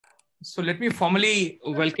So let me formally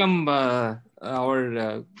welcome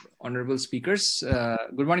our honorable speakers.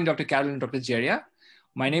 Good morning, Dr. Carol and Dr. Jeria.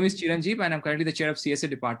 My name is Chiranjeev and I'm currently the chair of CSA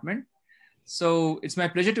department. So it's my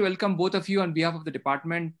pleasure to welcome both of you on behalf of the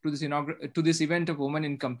department to this event of Women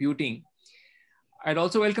in Computing. I'd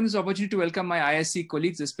also welcome this opportunity to welcome my IISc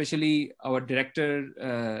colleagues, especially our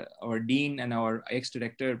director, our dean, and our IISc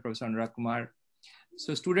director, Professor Anurag Kumar.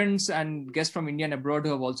 So students and guests from India and abroad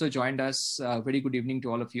who have also joined us, very good evening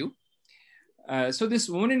to all of you. So this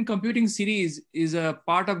Women in Computing series is a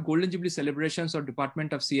part of Golden Jubilee celebrations of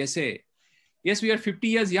Department of CSA. Yes, we are 50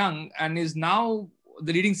 years young and is now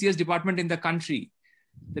the leading CS department in the country.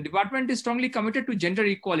 The department is strongly committed to gender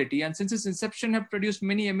equality and since its inception have produced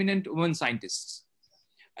many eminent women scientists.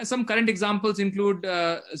 And some current examples include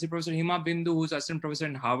Professor Hima Bindu, who's assistant professor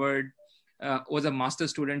in Harvard, was a master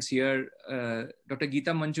student here. Dr.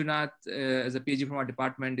 Geeta Manjunath, as a PhD from our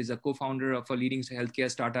department, is a co-founder of a leading healthcare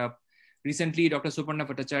startup. Recently, Dr. Suparna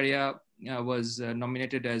Bhattacharya was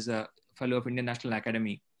nominated as a fellow of Indian National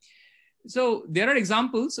Academy. So there are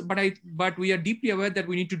examples, but we are deeply aware that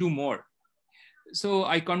we need to do more. So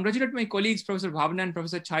I congratulate my colleagues, Professor Bhavna and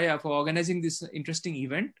Professor Chaya, for organizing this interesting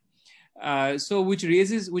event. Which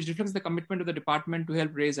reflects the commitment of the department to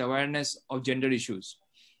help raise awareness of gender issues.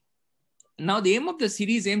 Now, the aim of the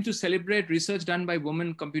series aims to celebrate research done by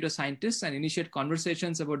women computer scientists and initiate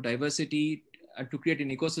conversations about diversity to create an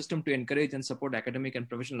ecosystem to encourage and support academic and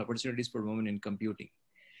professional opportunities for women in computing.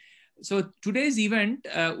 So today's event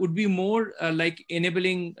would be more like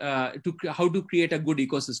enabling how to create a good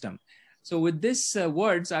ecosystem. So with these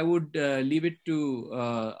words, I would leave it to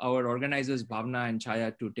our organizers, Bhavna and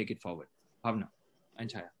Chaya, to take it forward. Bhavna and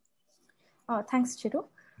Chaya. Thanks, Chiru.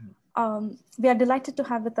 We are delighted to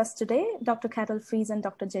have with us today Dr. Carol Frieze and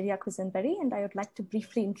Dr. Jeria Quesenberry, and I would like to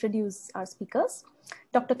briefly introduce our speakers.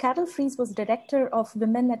 Dr. Carol Frieze was Director of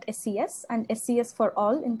Women at SES and SES for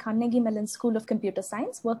All in Carnegie Mellon School of Computer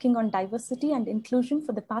Science, working on diversity and inclusion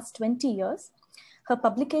for the past 20 years. Her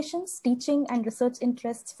publications, teaching, and research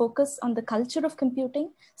interests focus on the culture of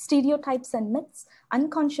computing, stereotypes and myths,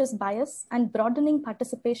 unconscious bias, and broadening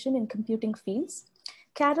participation in computing fields.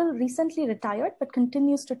 Carol recently retired, but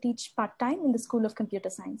continues to teach part-time in the School of Computer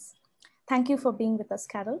Science. Thank you for being with us,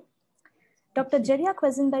 Carol. Dr. Jeria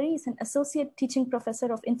Quesenberry is an Associate Teaching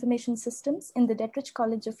Professor of Information Systems in the Dietrich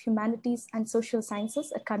College of Humanities and Social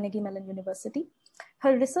Sciences at Carnegie Mellon University.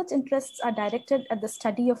 Her research interests are directed at the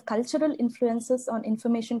study of cultural influences on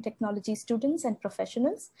information technology students and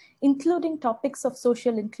professionals, including topics of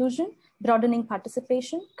social inclusion, broadening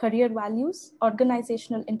participation, career values,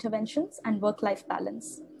 organizational interventions, and work-life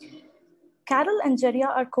balance. Carol and Jeria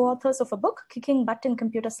are co-authors of a book, Kicking Butt in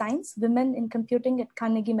Computer Science, Women in Computing at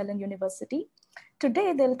Carnegie Mellon University.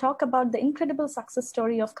 Today, they'll talk about the incredible success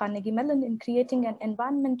story of Carnegie Mellon in creating an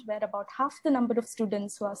environment where about half the number of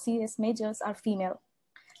students who are CS majors are female.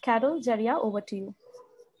 Carol, Jeria, over to you.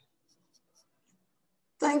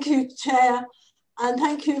 Thank you, Chair. And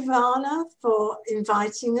thank you, Varna, for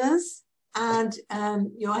inviting us. And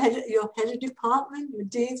your head of department, your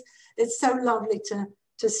deans. It's so lovely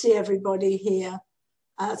to see everybody here.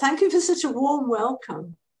 Thank you for such a warm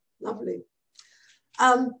welcome. Lovely.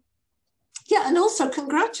 Yeah, and also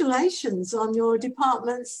congratulations on your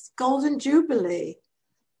department's Golden Jubilee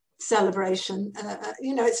celebration.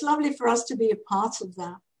 You know, it's lovely for us to be a part of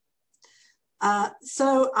that.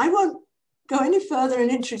 So I won't go any further in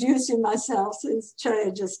introducing myself since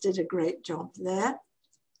Chaya just did a great job there.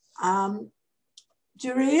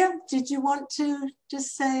 Jeria, did you want to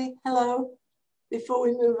just say hello before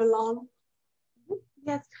we move along?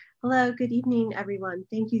 Yes. Hello, good evening, everyone.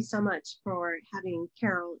 Thank you so much for having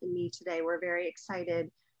Carol and me today. We're very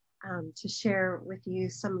excited to share with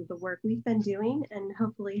you some of the work we've been doing and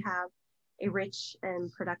hopefully have a rich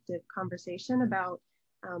and productive conversation about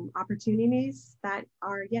opportunities that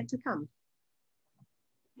are yet to come.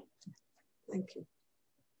 Thank you.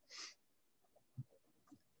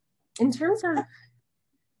 In terms of,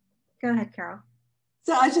 go ahead, Carol.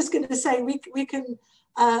 So I was just going to say we can,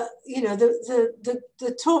 you know,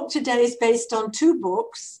 the talk today is based on two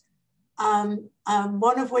books,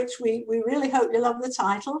 one of which we really hope you'll love the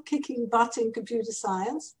title, Kicking Butt in Computer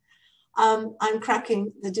Science. I'm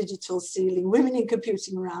Cracking the Digital Ceiling, Women in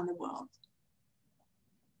Computing Around the World.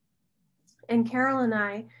 And Carol and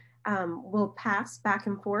I will pass back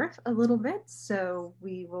and forth a little bit. So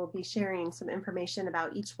we will be sharing some information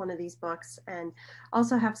about each one of these books and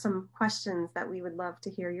also have some questions that we would love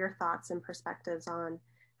to hear your thoughts and perspectives on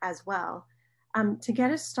as well. To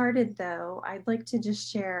get us started though, I'd like to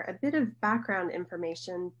just share a bit of background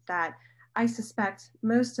information that I suspect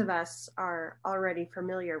most of us are already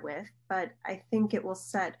familiar with, but I think it will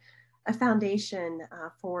set a foundation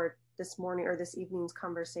for this morning or this evening's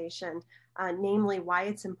conversation, namely why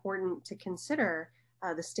it's important to consider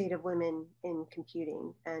the state of women in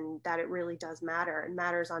computing, and that it really does matter. It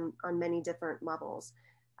matters on many different levels.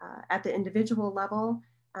 At the individual level,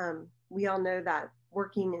 we all know that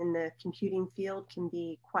working in the computing field can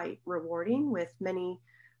be quite rewarding with many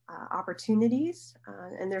opportunities,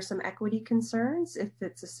 and there's some equity concerns if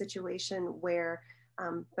it's a situation where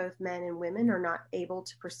both men and women are not able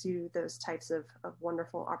to pursue those types of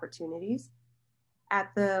wonderful opportunities. At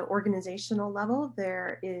the organizational level,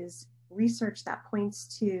 there is research that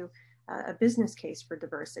points to a business case for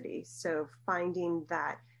diversity. So finding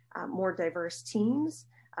that more diverse teams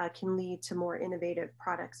can lead to more innovative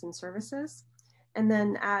products and services. And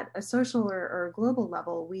then at a social or global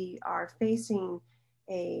level, we are facing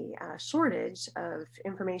a shortage of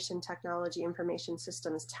information technology, information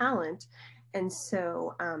systems talent. And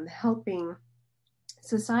so helping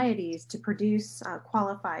societies to produce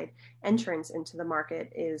qualified entrants into the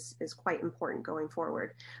market is quite important going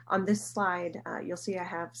forward. On this slide, you'll see I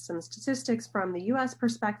have some statistics from the US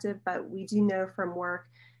perspective, but we do know from work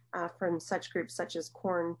from such groups such as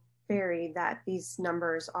Quesenberry that these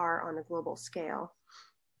numbers are on a global scale.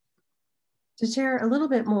 To share a little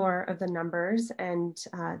bit more of the numbers, and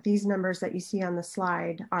these numbers that you see on the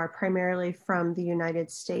slide are primarily from the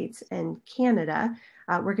United States and Canada.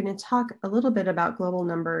 We're going to talk a little bit about global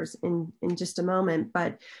numbers in just a moment,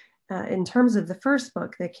 but in terms of the first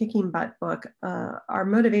book, the Kicking Butt book, our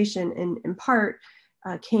motivation in part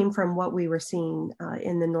came from what we were seeing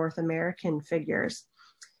in the North American figures.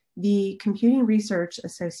 The Computing Research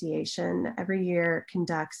Association every year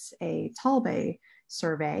conducts a Talbay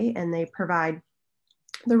survey, and they provide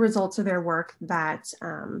the results of their work that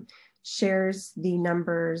shares the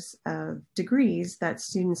numbers of degrees that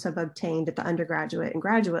students have obtained at the undergraduate and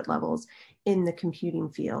graduate levels in the computing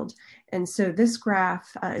field. And so this graph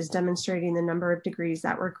is demonstrating the number of degrees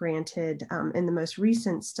that were granted in the most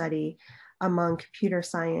recent study among computer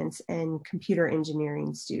science and computer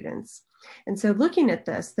engineering students. And so looking at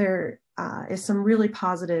this, there is some really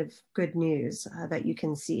positive good news that you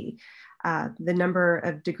can see. The number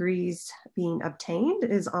of degrees being obtained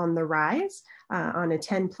is on the rise, on a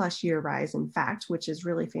 10+ year rise, in fact, which is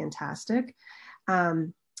really fantastic.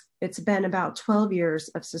 It's been about 12 years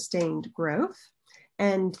of sustained growth.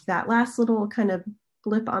 And that last little kind of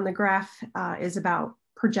blip on the graph is about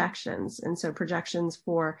projections. And so projections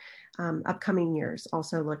for upcoming years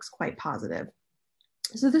also looks quite positive.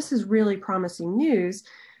 So this is really promising news,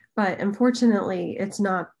 but unfortunately, it's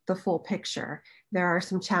not the full picture. There are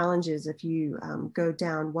some challenges if you go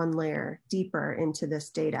down one layer deeper into this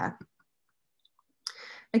data.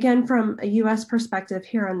 Again, from a US perspective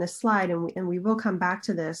here on this slide, and we will come back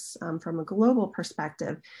to this from a global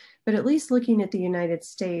perspective, but at least looking at the United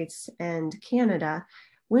States and Canada,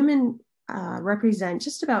 women represent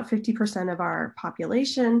just about 50% of our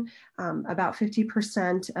population, about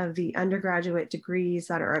 50% of the undergraduate degrees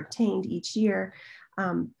that are obtained each year.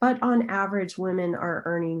 But on average, women are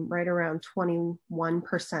earning right around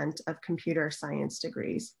 21% of computer science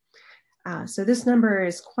degrees. So this number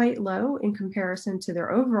is quite low in comparison to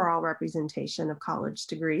their overall representation of college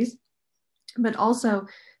degrees. But also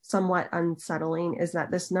somewhat unsettling is that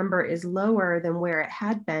this number is lower than where it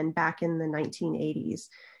had been back in the 1980s.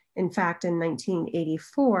 In fact, in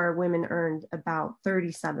 1984, women earned about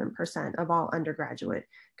 37% of all undergraduate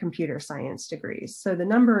computer science degrees. So the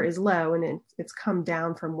number is low, and it's come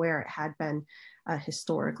down from where it had been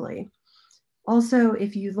historically. Also,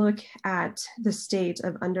 if you look at the state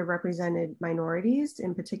of underrepresented minorities,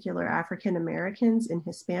 in particular African Americans and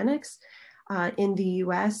Hispanics, in the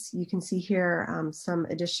US, you can see here some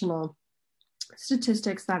additional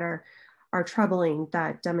statistics that are troubling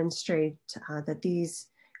that demonstrate that these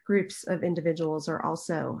groups of individuals are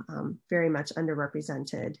also very much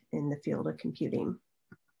underrepresented in the field of computing.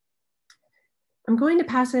 I'm going to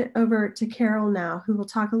pass it over to Carol now, who will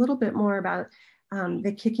talk a little bit more about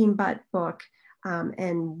the Kicking Butt book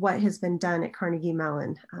and what has been done at Carnegie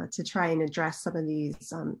Mellon to try and address some of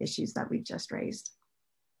these issues that we've just raised.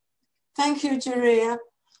 Thank you, Jeria.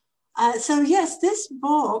 So yes, this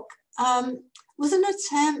book was an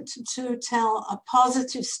attempt to tell a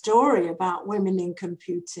positive story about women in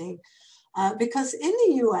computing, because in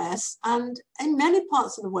the US and in many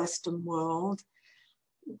parts of the Western world,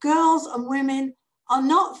 girls and women are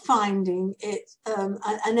not finding it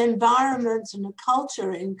an environment and a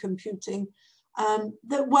culture in computing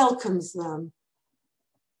that welcomes them.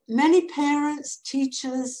 Many parents,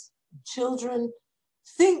 teachers, children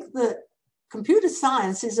think that computer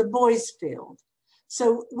science is a boys' field.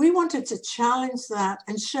 So we wanted to challenge that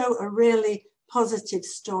and show a really positive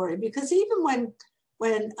story, because even when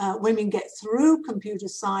women get through computer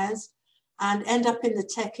science and end up in the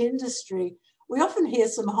tech industry, we often hear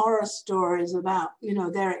some horror stories about, you know,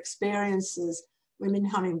 their experiences, women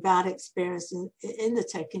having bad experiences in the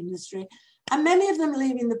tech industry, and many of them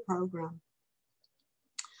leaving the program.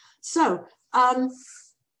 So,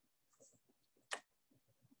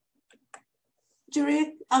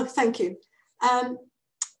 Jeria, oh, thank you.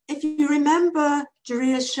 If you remember,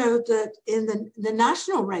 Jeria showed that in the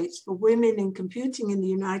national rates for women in computing in the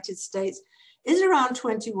United States is around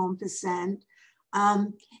 21%.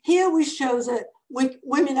 Here we show that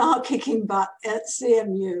women are kicking butt at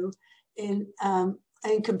CMU in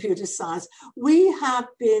computer science. We have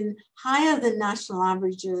been higher than national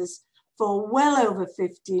averages for well over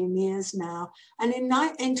 15 years now. And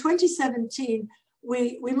in 2017,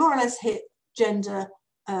 we more or less hit gender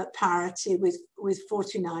parity with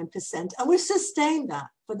 49%. And we've sustained that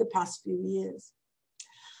for the past few years.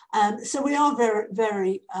 So we are very,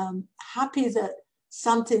 very happy that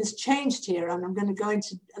something's changed here. And I'm going to go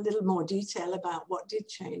into a little more detail about what did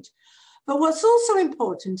change. But what's also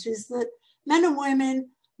important is that men and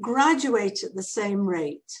women graduate at the same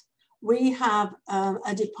rate. We have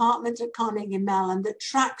a department at Carnegie Mellon that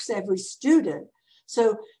tracks every student.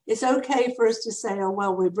 So it's okay for us to say, oh,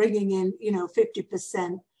 well, we're bringing in, you know,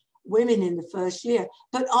 50% women in the first year,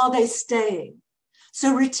 but are they staying?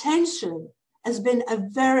 So retention has been a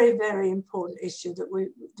very, very important issue that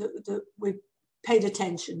we've paid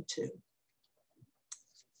attention to.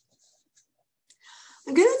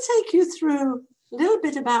 I'm going to take you through a little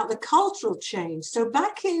bit about the cultural change. So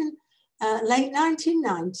back in late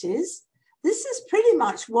 1990s, this is pretty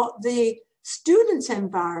much what the student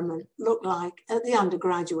environment looked like at the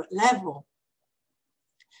undergraduate level.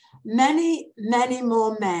 Many, many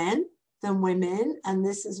more men than women, and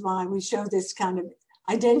this is why we show this kind of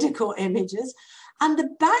identical images, and the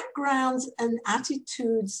backgrounds and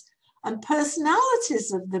attitudes and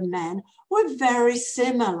personalities of the men were very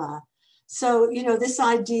similar. So, you know, this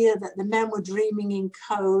idea that the men were dreaming in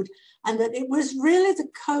code and that it was really the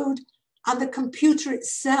code and the computer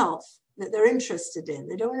itself that they're interested in.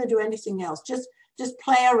 They don't want to do anything else, just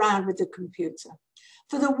play around with the computer.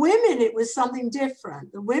 For the women, it was something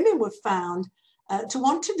different. The women were found to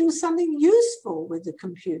want to do something useful with the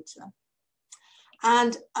computer.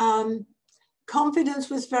 And confidence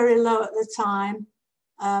was very low at the time.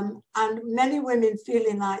 And many women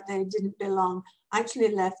feeling like they didn't belong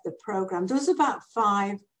actually left the program. There was about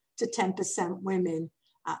 5 to 10% women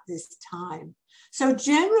at this time. So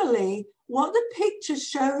generally, what the picture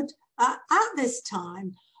showed at this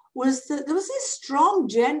time was that there was this strong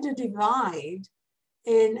gender divide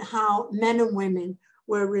in how men and women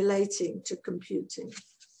were relating to computing.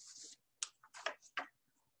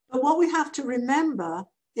 But what we have to remember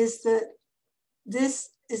is that this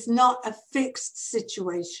is not a fixed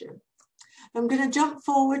situation. I'm going to jump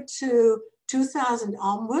forward to 2000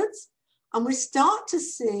 onwards, and we start to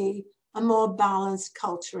see a more balanced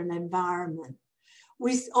culture and environment.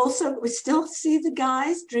 We still see the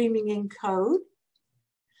guys dreaming in code,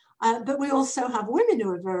 but we also have women who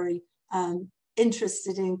are very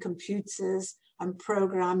interested in computers and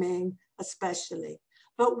programming especially.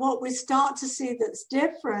 But what we start to see that's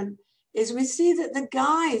different is we see that the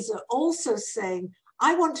guys are also saying,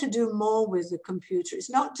 I want to do more with the computer. It's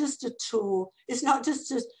not just a tool. It's not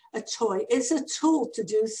just a toy. It's a tool to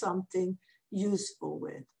do something useful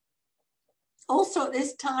with. Also at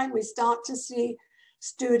this time, we start to see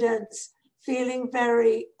students feeling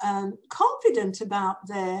very confident about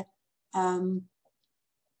being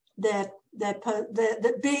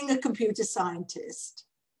a computer scientist.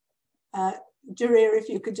 Jeria, if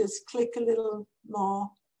you could just click a little more.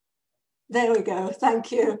 There we go,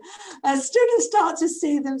 thank you. Students start to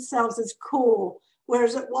see themselves as cool,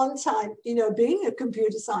 whereas at one time, you know, being a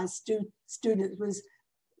computer science student was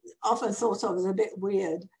often thought of as a bit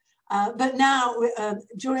weird. But now,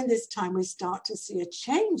 during this time, we start to see a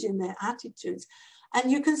change in their attitudes. And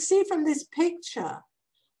you can see from this picture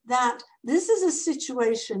that this is a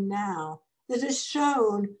situation now that has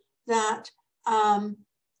shown that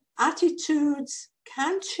attitudes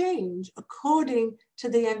can change according to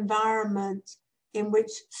the environment in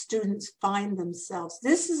which students find themselves.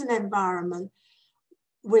 This is an environment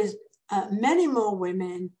with many more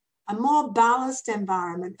women, a more balanced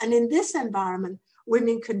environment. And in this environment,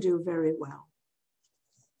 women can do very well.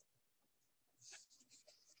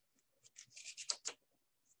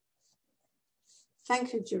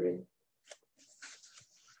 Thank you, Jeria.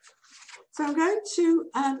 So I'm going to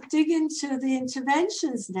dig into the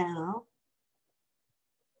interventions now.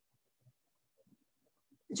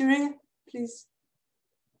 Jeria, please.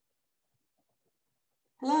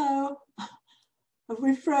 Have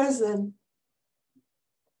we frozen?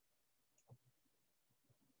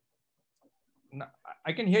 No,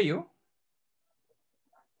 I can hear you.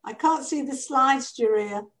 I can't see the slides,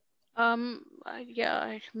 Jeria.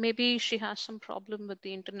 Yeah, maybe she has some problem with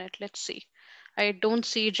the internet. Let's see. I don't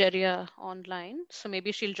see Jeria online, so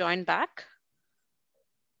maybe she'll join back.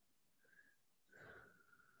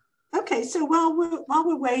 Okay, so while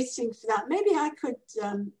we're waiting for that, maybe I could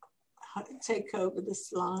take over the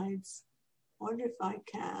slides. Wonder if I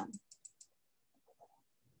can.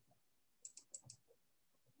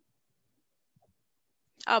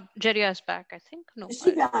 Jeria is back, I think. No. Is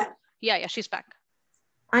she back? Yeah, she's back.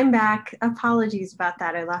 I'm back. Apologies about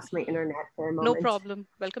that. I lost my internet for a moment. No problem.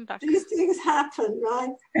 Welcome back. These things happen,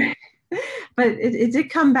 right? But it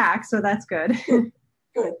did come back, so that's good.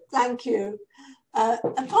 Good, thank you.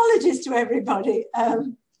 Apologies to everybody.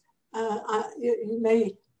 You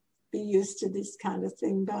may be used to this kind of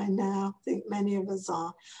thing by now. I think many of us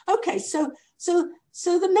are. Okay, so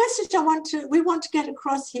the message we want to get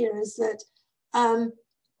across here is that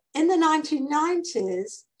in the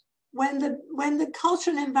 1990s, when the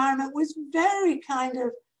cultural environment was very kind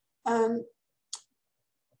of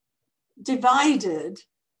divided,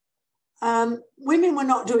 women were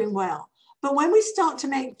not doing well. But when we start to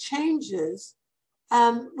make changes,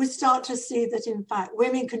 we start to see that, in fact,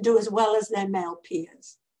 women can do as well as their male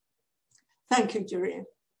peers. Thank you, Jeria.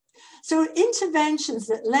 So interventions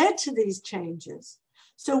that led to these changes.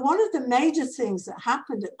 So one of the major things that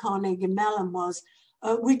happened at Carnegie Mellon was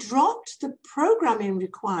we dropped the programming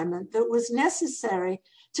requirement that was necessary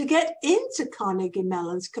to get into Carnegie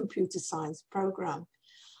Mellon's computer science program.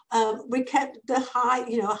 We kept the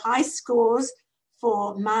high scores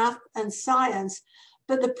for math and science,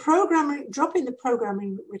 but dropping the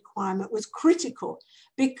programming requirement was critical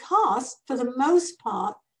because, for the most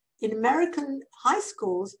part, in American high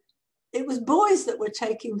schools, it was boys that were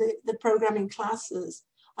taking the programming classes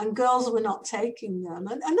and girls were not taking them.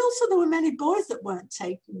 And also there were many boys that weren't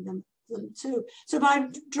taking them too. So by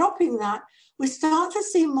dropping that, we start to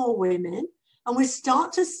see more women and we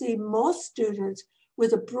start to see more students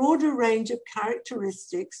with a broader range of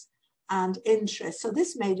characteristics and interests. So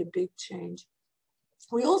this made a big change.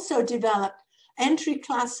 We also developed entry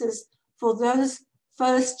classes for those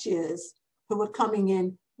first years who were coming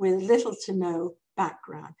in with little to no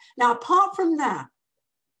background. Now, apart from that,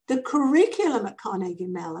 the curriculum at Carnegie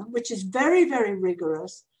Mellon, which is very, very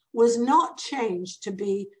rigorous, was not changed to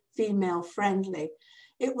be female friendly.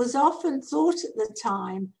 It was often thought at the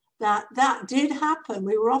time that that did happen.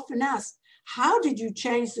 We were often asked, how did you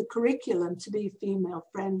change the curriculum to be female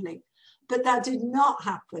friendly? But that did not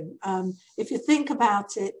happen. If you think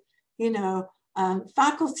about it,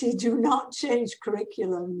 faculty do not change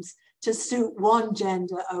curriculums to suit one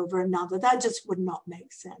gender over another. That just would not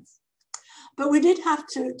make sense. But we did have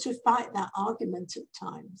to fight that argument at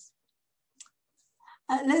times.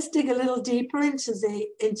 Let's dig a little deeper into the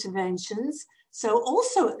interventions. So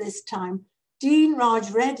also at this time, Dean Raj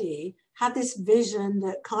Reddy had this vision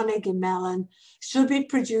that Carnegie Mellon should be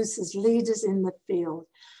produced as leaders in the field.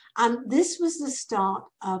 And this was the start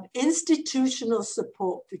of institutional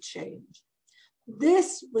support for change.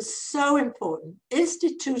 This was so important,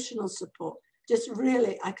 institutional support. Just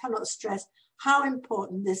really, I cannot stress how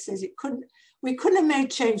important this is. We couldn't have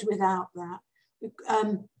made change without that.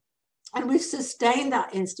 And we've sustained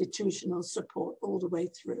that institutional support all the way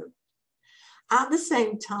through. At the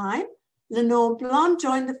same time, Lenore Blum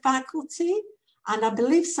joined the faculty, and I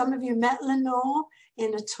believe some of you met Lenore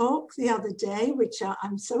in a talk the other day, which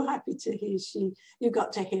I'm so happy to hear you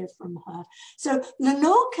got to hear from her. So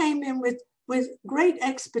Lenore came in with great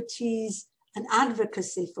expertise and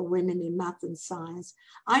advocacy for women in math and science.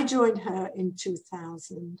 I joined her in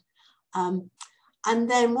 2000. And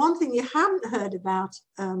then one thing you haven't heard about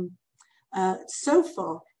so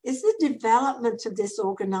far is the development of this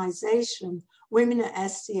organization, Women at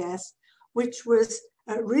SCS, which was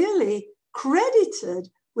really credited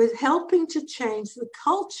with helping to change the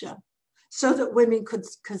culture so that women could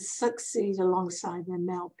succeed alongside their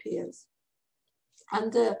male peers.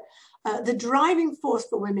 And the driving force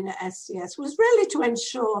for Women at SCS was really to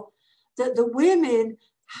ensure that the women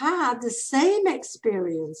had the same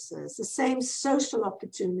experiences, the same social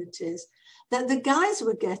opportunities that the guys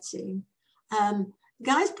were getting.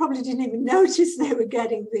 Guys probably didn't even notice they were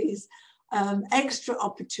getting these extra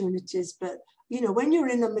opportunities, but when you're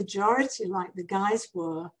in a majority like the guys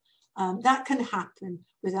were, that can happen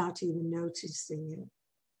without even noticing it.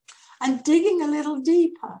 And digging a little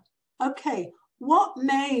deeper, okay, what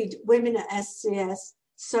made Women at SCS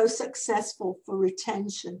so successful for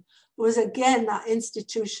retention was, again, that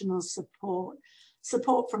institutional support.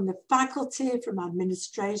 support from the faculty, from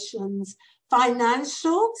administrations,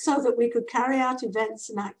 financial, so that we could carry out events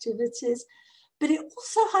and activities, but it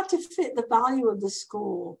also had to fit the value of the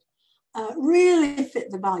school, really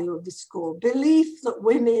fit the value of the school, belief that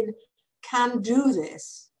women can do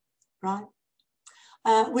this, right?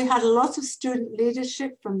 We had a lot of student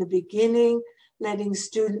leadership from the beginning, letting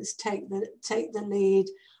students take the lead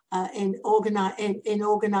in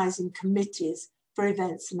organizing committees for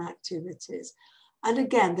events and activities. And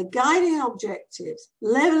again, the guiding objectives,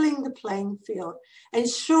 leveling the playing field,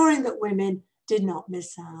 ensuring that women did not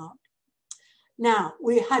miss out. Now,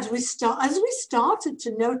 as we started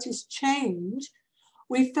to notice change,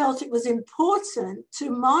 we felt it was important to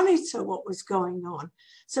monitor what was going on.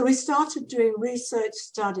 So we started doing research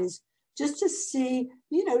studies just to see,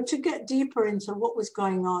 you know, to get deeper into what was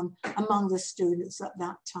going on among the students at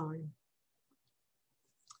that time.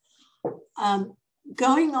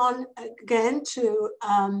 Going on again to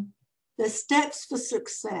the steps for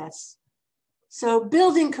success. So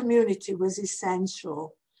building community was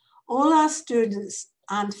essential. All our students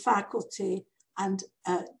and faculty and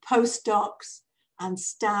postdocs and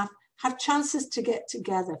staff have chances to get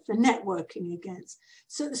together for networking events.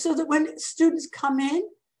 So that when students come in,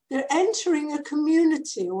 they're entering a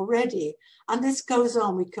community already. And this goes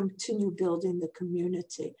on, we continue building the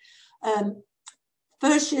community.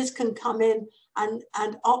 First years can come in and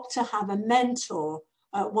opt to have a mentor,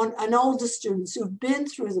 an older students who've been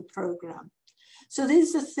through the program. So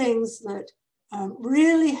these are things that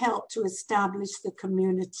really help to establish the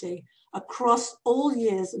community across all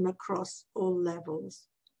years and across all levels.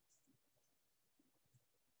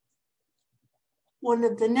 One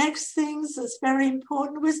of the next things that's very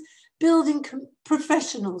important was building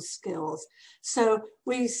professional skills. So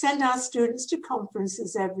we send our students to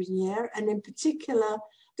conferences every year, and in particular,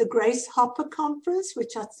 the Grace Hopper Conference,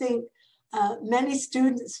 which I think many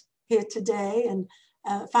students here today and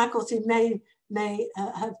faculty may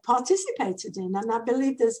have participated in. And I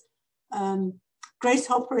believe there's Grace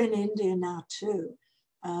Hopper in India now too,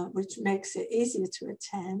 which makes it easier to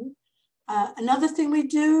attend. Another thing we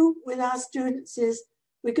do with our students is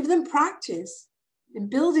we give them practice in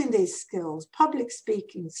building these skills, public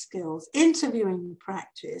speaking skills, interviewing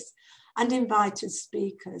practice, and invited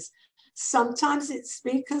speakers. Sometimes it's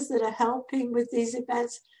speakers that are helping with these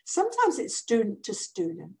events. Sometimes it's student to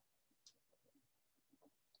student.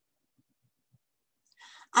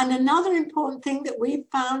 And another important thing that we've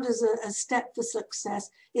found as a step for success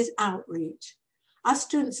is outreach. Our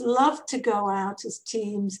students love to go out as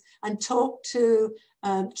teams and talk to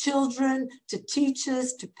children, to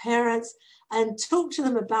teachers, to parents, and talk to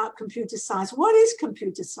them about computer science. What is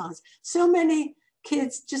computer science? So many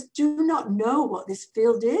kids just do not know what this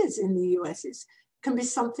field is in the US. It can be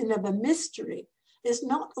something of a mystery. It's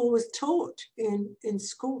not always taught in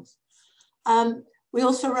schools. We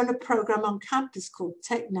also run a program on campus called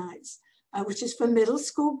Tech Nights, which is for middle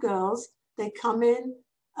school girls. They come in,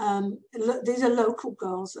 these are local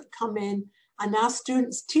girls that come in, and our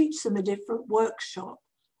students teach them a different workshop,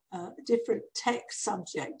 a different tech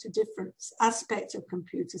subject, a different aspect of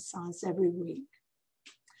computer science every week.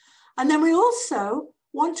 And then we also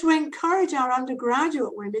want to encourage our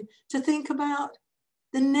undergraduate women to think about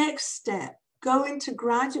the next step, go into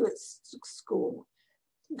graduate school,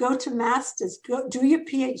 go to master's, do your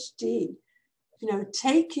PhD, you know,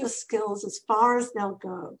 take your skills as far as they'll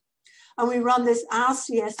go. And we run this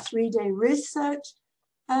IISc 3-day research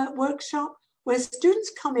workshop where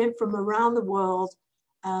students come in from around the world.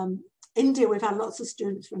 India, we've had lots of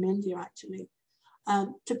students from India actually,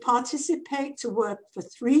 to participate, to work for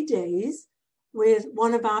 3 days with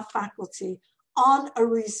one of our faculty on a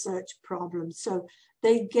research problem. So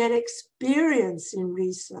they get experience in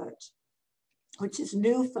research, which is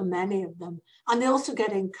new for many of them. And they also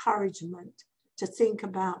get encouragement to think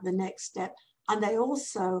about the next step. And they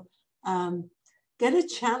also get a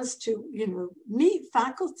chance to, you know, meet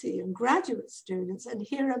faculty and graduate students and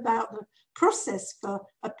hear about the process for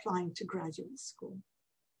applying to graduate school.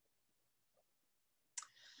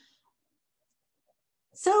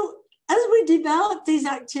 So as we developed these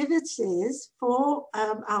activities for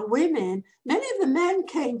our women, many of the men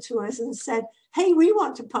came to us and said, hey, we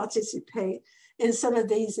want to participate in some of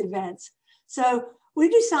these events. So we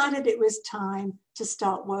decided it was time to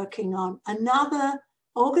start working on another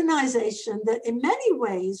organization that in many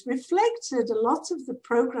ways reflected a lot of the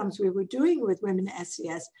programs we were doing with women at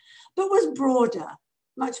SES, but was broader,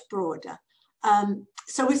 much broader.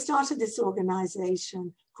 So we started this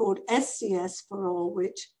organization called SCS for All,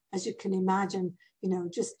 which, as you can imagine, you know,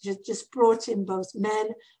 just brought in both men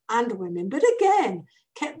and women, but again,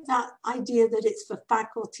 kept that idea that it's for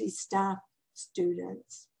faculty, staff,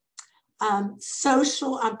 students.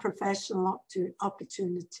 Social and professional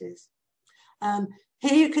opportunities.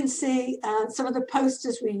 Here you can see some of the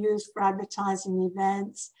posters we use for advertising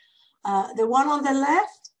events. The one on the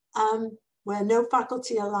left, where no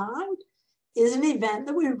faculty allowed, is an event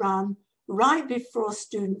that we run right before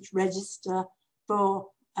students register for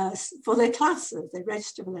their classes. They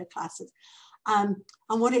register for their classes. And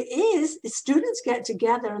what it is students get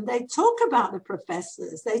together and they talk about the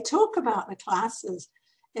professors, they talk about the classes.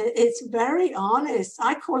 It's very honest.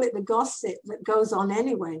 I call it the gossip that goes on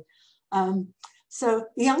anyway. So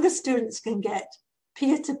the younger students can get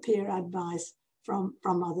peer-to-peer advice from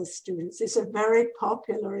other students. It's a very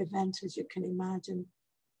popular event, as you can imagine.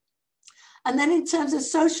 And then in terms of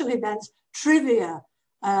social events, trivia.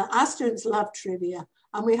 Our students love trivia,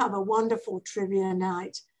 and we have a wonderful trivia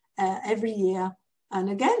night every year. And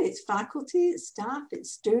again, it's faculty, it's staff,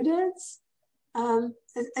 it's students.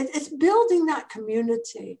 It's building that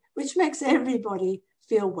community, which makes everybody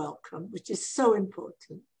feel welcome, which is so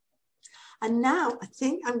important. And now I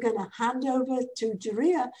think I'm going to hand over to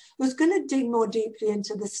Jeria, who's going to dig more deeply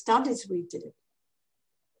into the studies we did.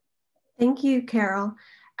 Thank you, Carol.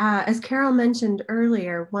 As Carol mentioned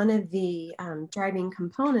earlier, one of the driving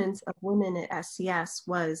components of Women at SCS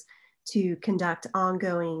was to conduct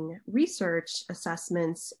ongoing research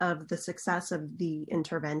assessments of the success of the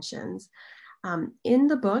interventions. In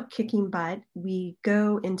the book, Kicking Butt, we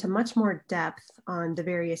go into much more depth on the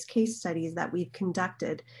various case studies that we've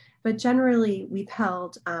conducted, but generally we've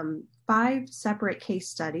held 5 separate case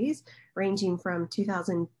studies ranging from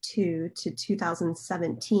 2002 to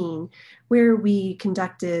 2017, where we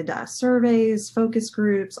conducted surveys, focus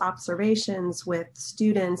groups, observations with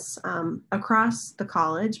students across the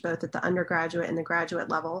college, both at the undergraduate and the graduate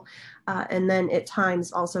level, and then at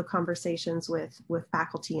times also conversations with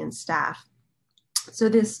faculty and staff. So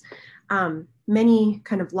this many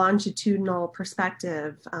kind of longitudinal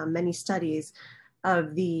perspective, many studies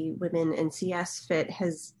of the women in CS fit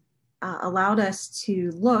has allowed us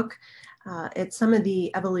to look at some of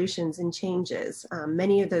the evolutions and changes.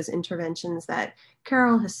 Many of those interventions that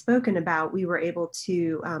Carol has spoken about, we were able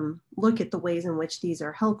to look at the ways in which these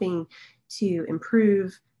are helping to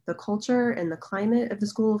improve the culture and the climate of the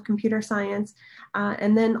School of Computer Science,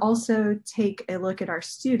 and then also take a look at our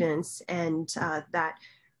students and that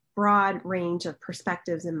broad range of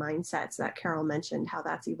perspectives and mindsets that Carol mentioned, how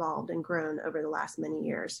that's evolved and grown over the last many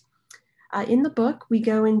years. In the book, we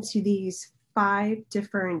go into these 5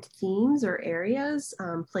 different themes or areas,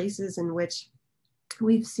 places in which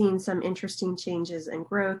we've seen some interesting changes and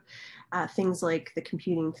growth, things like the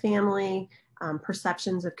computing family,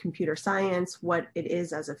 perceptions of computer science, what it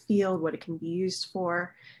is as a field, what it can be used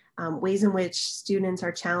for, ways in which students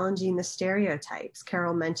are challenging the stereotypes.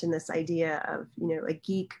 Carol mentioned this idea of, a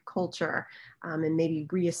geek culture, and maybe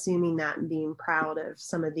reassuming that and being proud of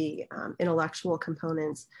some of the intellectual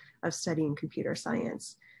components of studying computer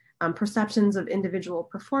science. Perceptions of individual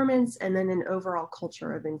performance, and then an overall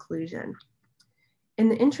culture of inclusion. In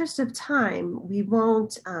the interest of time, we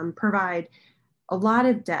won't provide a lot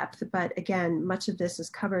of depth, but again, much of this is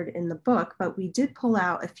covered in the book, but we did pull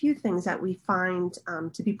out a few things that we find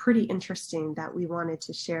to be pretty interesting that we wanted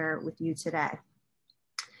to share with you today.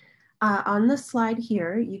 On the slide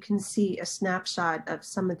here, you can see a snapshot of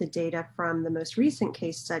some of the data from the most recent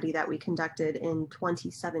case study that we conducted in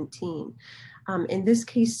 2017. In this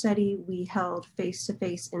case study, we held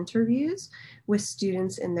face-to-face interviews with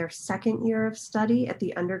students in their 2nd year of study at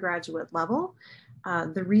the undergraduate level.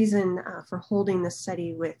 The reason for holding the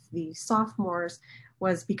study with the sophomores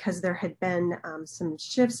was because there had been some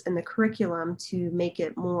shifts in the curriculum to make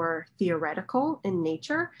it more theoretical in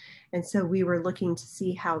nature. And so we were looking to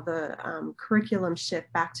see how the curriculum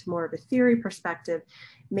shift back to more of a theory perspective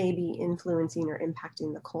may be influencing or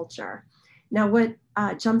impacting the culture. Now, what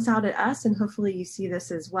jumps out at us, and hopefully you see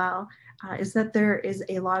this as well, is that there is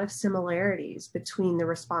a lot of similarities between the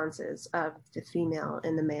responses of the female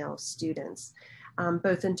and the male students.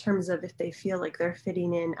 Both in terms of if they feel like they're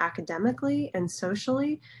fitting in academically and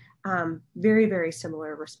socially, very, very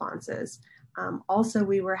similar responses. Also,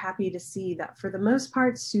 we were happy to see that for the most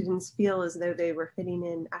part, students feel as though they were fitting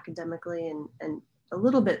in academically and a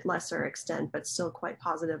little bit lesser extent, but still quite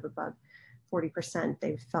positive, above 40%,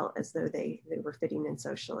 they felt as though they were fitting in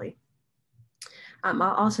socially. I'll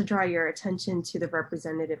also draw your attention to the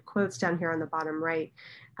representative quotes down here on the bottom right.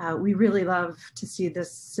 We really love to see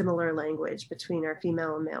this similar language between our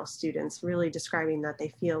female and male students, really describing that they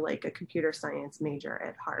feel like a computer science major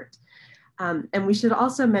at heart. And we should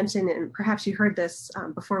also mention, and perhaps you heard this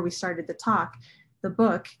before we started the talk, the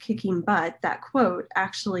book, Kicking Butt, that quote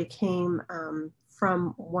actually came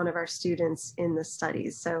from one of our students in the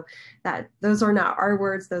studies. So that those are not our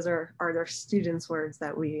words, those are our students' words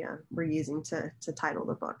that we're using to title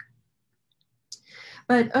the book.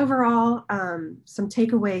 But overall, some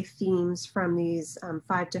takeaway themes from these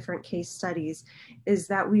 5 different case studies is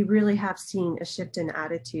that we really have seen a shift in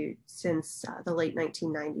attitude since the late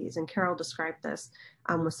 1990s. And Carol described this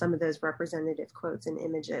with some of those representative quotes and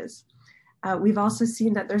images. We've also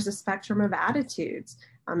seen that there's a spectrum of attitudes,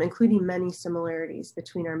 including many similarities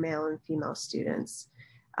between our male and female students.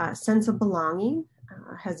 Sense of belonging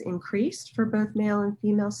has increased for both male and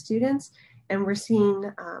female students, and we're seeing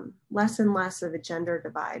less and less of a gender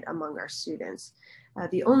divide among our students.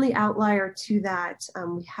 The only outlier to that,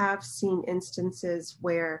 we have seen instances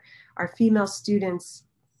where our female students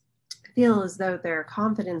feel as though their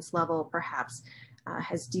confidence level perhaps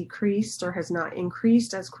has decreased or has not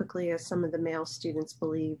increased as quickly as some of the male students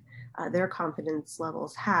believe their confidence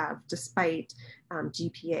levels have, despite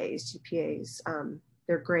GPAs.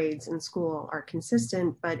 Their grades in school are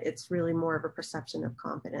consistent, but it's really more of a perception of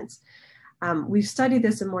confidence. We've studied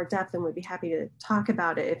this in more depth and would be happy to talk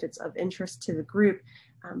about it if it's of interest to the group,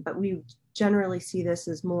 but we generally see this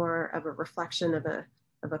as more of a reflection of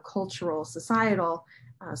a cultural, societal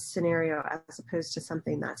scenario as opposed to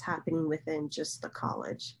something that's happening within just the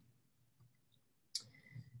college.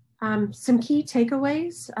 Some key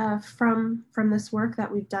takeaways from this work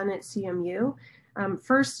that we've done at CMU.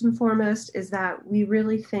 First and foremost is that we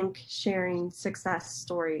really think sharing success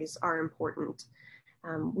stories are important.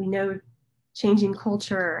 We know changing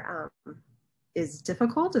culture is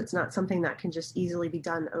difficult. It's not something that can just easily be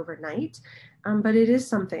done overnight, but it is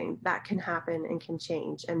something that can happen and can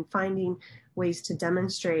change, and finding ways to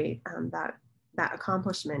demonstrate that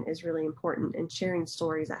accomplishment is really important, and sharing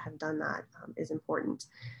stories that have done that is important.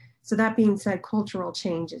 So that being said, cultural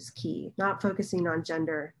change is key, not focusing on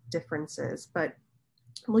gender differences, but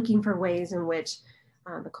looking for ways in which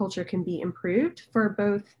the culture can be improved for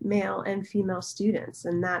both male and female students.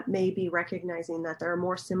 And that may be recognizing that there are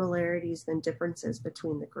more similarities than differences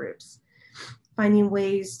between the groups. Finding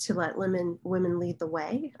ways to let women lead the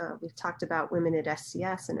way. We've talked about Women at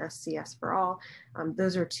SCS and SCS for All.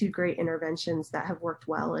 Those are 2 great interventions that have worked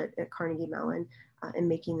well at Carnegie Mellon in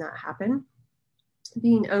making that happen.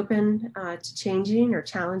 Being open to changing or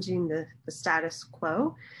challenging the status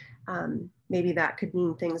quo. Maybe that could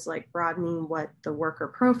mean things like broadening what the worker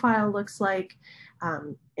profile looks like.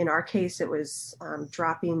 In our case, it was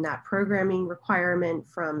dropping that programming requirement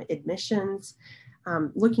from admissions,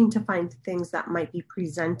 looking to find things that might be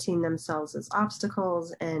presenting themselves as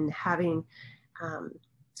obstacles and having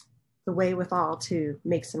the wherewithal to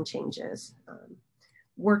make some changes.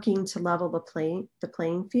 Working to level the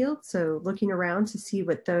playing field. So looking around to see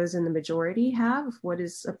what those in the majority have, what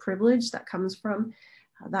is a privilege that comes from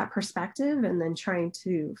that perspective, and then trying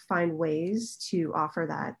to find ways to offer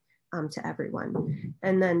that to everyone.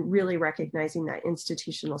 And then really recognizing that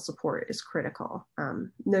institutional support is critical.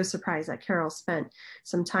 No surprise that Carol spent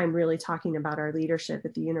some time really talking about our leadership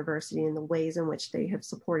at the university and the ways in which they have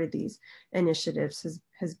supported these initiatives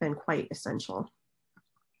has been quite essential.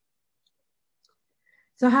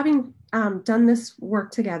 So having done this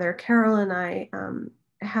work together, Carol and I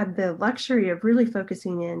had the luxury of really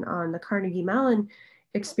focusing in on the Carnegie Mellon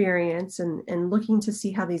experience and looking to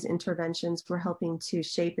see how these interventions were helping to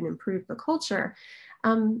shape and improve the culture.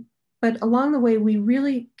 But along the way, we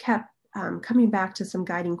really kept coming back to some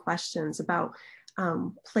guiding questions about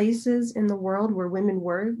places in the world where women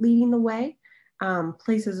were leading the way,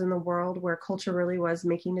 places in the world where culture really was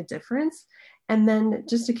making a difference, and then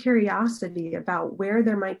just a curiosity about where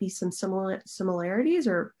there might be some similarities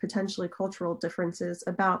or potentially cultural differences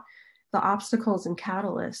about the obstacles and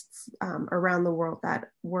catalysts around the world that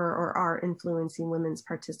were or are influencing women's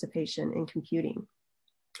participation in computing.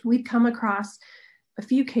 We'd come across a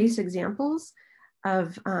few case examples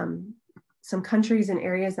of some countries and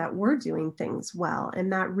areas that were doing things well,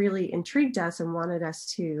 and that really intrigued us and wanted us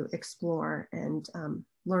to explore and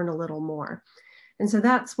learn a little more. And so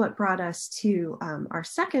that's what brought us to our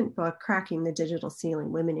second book, Cracking the Digital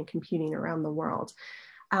Ceiling, Women in Computing Around the World.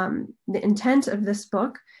 The intent of this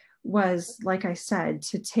book was, like I said,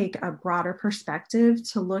 to take a broader perspective,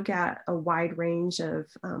 to look at a wide range of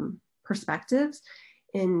perspectives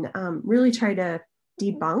and really try to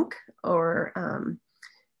debunk or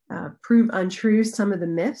prove untrue some of the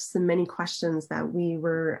myths and many questions that we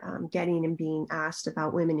were getting and being asked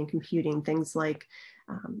about women in computing. Things like,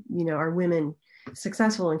 are women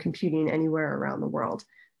successful in computing anywhere around the world?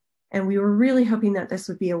 And we were really hoping that this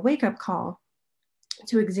would be a wake-up call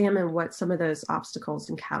to examine what some of those obstacles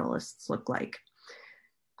and catalysts look like.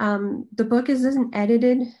 The book is an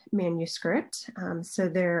edited manuscript, so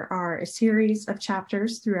there are a series of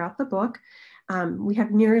chapters throughout the book. We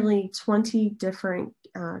have nearly 20 different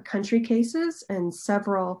country cases and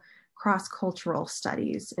several cross-cultural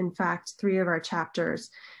studies. In fact, 3 of our chapters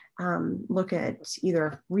look at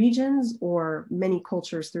either regions or many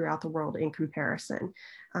cultures throughout the world in comparison.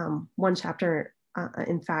 One chapter,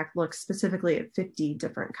 in fact, looks specifically at 50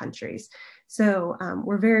 different countries. So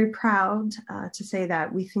we're very proud to say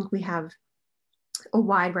that we think we have a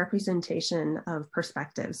wide representation of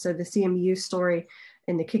perspectives. So the CMU story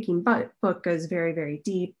in the Kicking Butt book goes very, very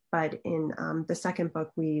deep, but in the second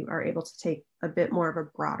book, we are able to take a bit more of a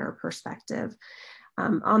broader perspective.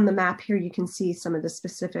 On the map here, you can see some of the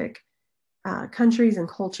specific countries and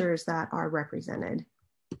cultures that are represented.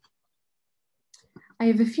 I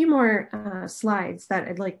have a few more slides that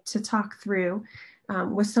I'd like to talk through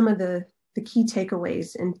with some of the key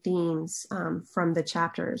takeaways and themes from the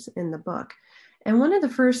chapters in the book. And one of the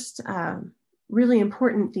first really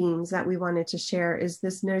important themes that we wanted to share is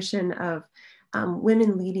this notion of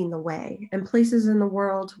women leading the way and places in the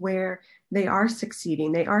world where they are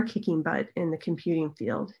succeeding, they are kicking butt in the computing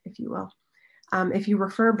field, if you will. If you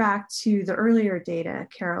refer back to the earlier data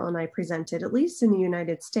Carol and I presented, at least in the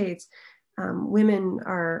United States, women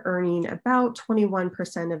are earning about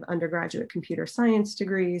 21% of undergraduate computer science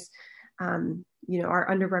degrees, are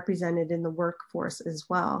underrepresented in the workforce as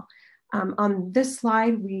well. On this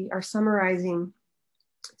slide, we are summarizing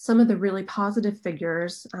some of the really positive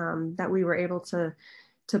figures that we were able to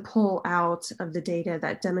pull out of the data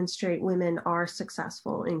that demonstrate women are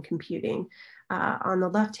successful in computing. On the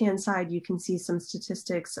left-hand side, you can see some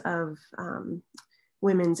statistics of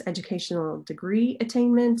women's educational degree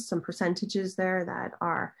attainment, some percentages there that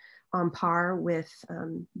are on par with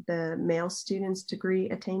the male students' degree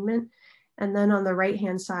attainment. And then on the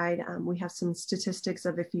right-hand side, we have some statistics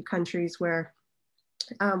of a few countries where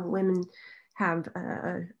women have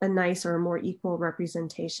a nice or a more equal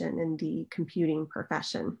representation in the computing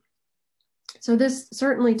profession. So this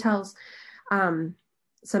certainly tells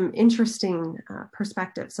some interesting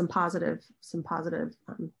perspectives, some positive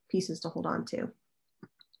pieces to hold on to.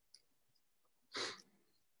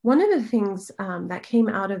 One of the things that came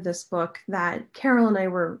out of this book that Carol and I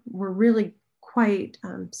were really quite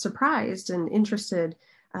surprised and interested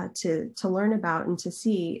to learn about and to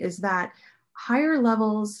see is that higher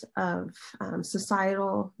levels of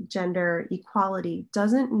societal gender equality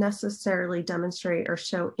doesn't necessarily demonstrate or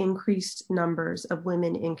show increased numbers of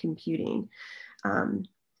women in computing.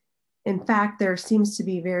 In fact, there seems to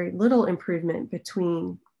be very little improvement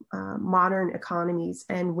between modern economies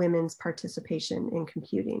and women's participation in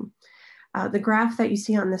computing. The graph that you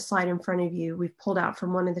see on this slide in front of you, we've pulled out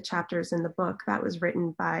from one of the chapters in the book that was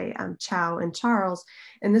written by Chow and Charles.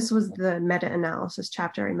 And this was the meta-analysis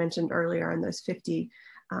chapter I mentioned earlier on those 50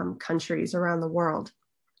 countries around the world.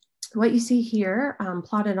 What you see here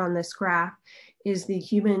plotted on this graph is the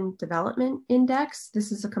Human Development Index.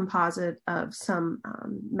 This is a composite of some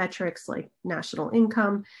metrics like national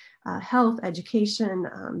income, health, education,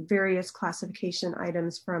 various classification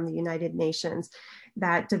items from the United Nations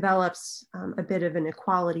that develops a bit of an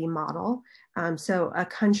equality model. So a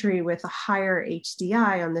country with a higher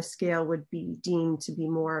HDI on this scale would be deemed to be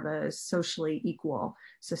more of a socially equal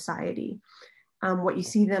society. What you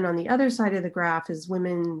see then on the other side of the graph is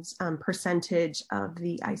women's percentage of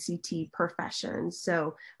the ICT profession.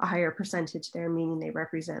 So a higher percentage there, meaning they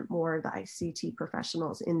represent more of the ICT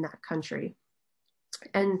professionals in that country.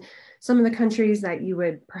 And some of the countries that you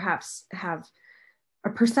would perhaps have a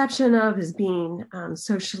perception of as being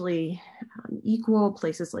socially equal,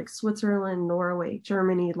 places like Switzerland, Norway,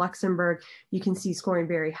 Germany, Luxembourg, you can see scoring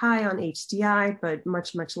very high on HDI, but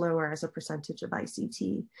much, much lower as a percentage of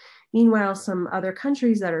ICT. Meanwhile, some other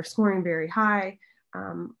countries that are scoring very high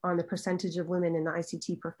on the percentage of women in the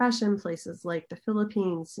ICT profession, places like the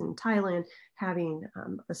Philippines and Thailand, having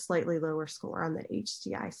a slightly lower score on the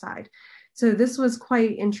HDI side. So this was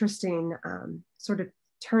quite interesting, sort of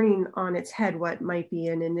turning on its head what might be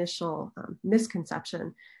an initial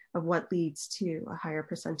misconception of what leads to a higher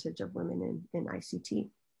percentage of women in ICT.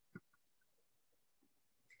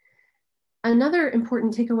 Another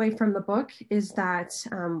important takeaway from the book is that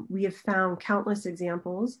we have found countless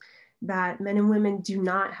examples that men and women do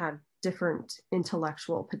not have different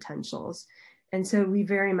intellectual potentials. And so we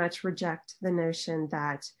very much reject the notion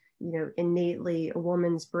that innately a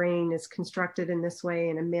woman's brain is constructed in this way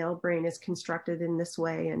and a male brain is constructed in this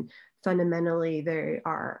way, and fundamentally they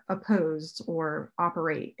are opposed or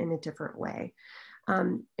operate in a different way.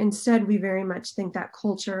 Instead, we very much think that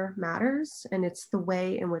culture matters, and it's the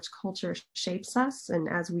way in which culture shapes us. And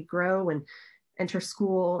as we grow enter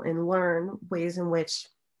school and learn ways in which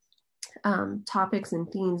topics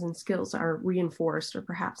and themes and skills are reinforced or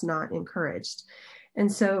perhaps not encouraged.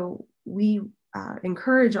 And so we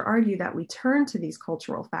encourage or argue that we turn to these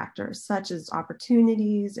cultural factors such as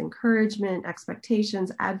opportunities, encouragement,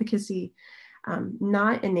 expectations, advocacy,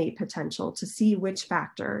 not innate potential, to see which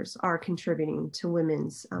factors are contributing to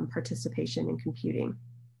women's participation in computing.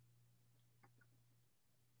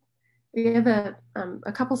 We have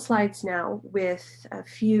a couple slides now with a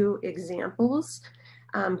few examples,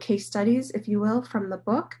 case studies, if you will, from the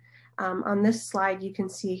book. On this slide, you can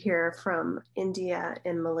see here from India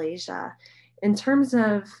and Malaysia. In terms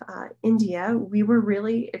of India, we were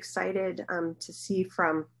really excited to see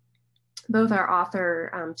from both our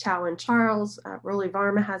author, Chow and Charles. Rolly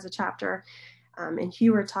Varma has a chapter, and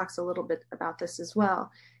Hewer talks a little bit about this as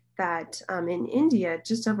well, that in India,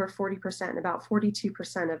 just over 40%, about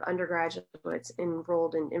 42% of undergraduates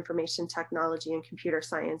enrolled in information technology and computer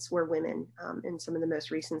science were women in some of the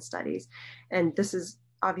most recent studies. And this is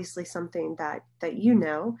obviously something that you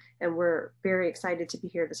know, and we're very excited to be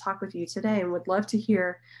here to talk with you today, and would love to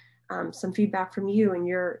hear some feedback from you and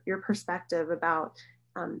your perspective about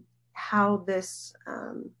how this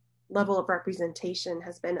level of representation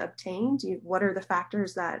has been obtained. What are the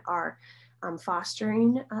factors that are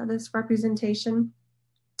fostering this representation,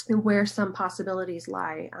 and where some possibilities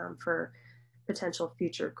lie for potential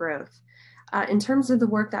future growth. In terms of the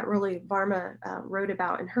work that Rolly Varma wrote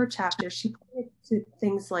about in her chapter, she pointed to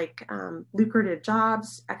things like lucrative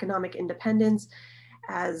jobs, economic independence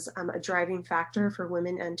as a driving factor for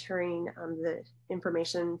women entering the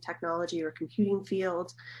information technology or computing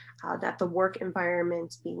field, that the work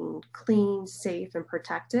environment being clean, safe, and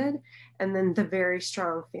protected, and then the very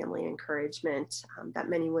strong family encouragement that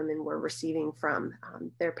many women were receiving from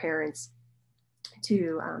their parents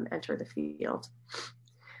to enter the field.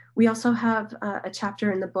 We also have a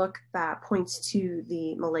chapter in the book that points to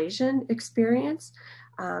the Malaysian experience.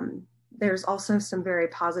 There's also some very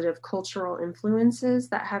positive cultural influences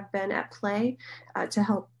that have been at play to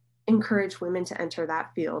help encourage women to enter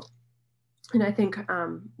that field. And I think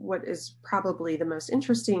what is probably the most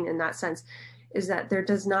interesting in that sense is that there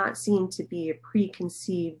does not seem to be a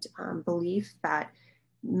preconceived belief that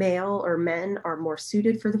male or men are more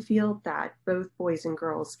suited for the field, that both boys and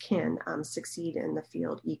girls can succeed in the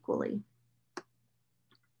field equally.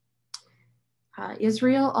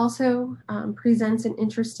 Israel also presents an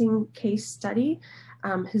interesting case study.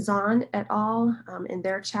 Hazan et al. In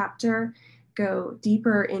their chapter go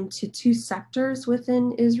deeper into two sectors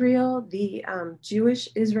within Israel, the Jewish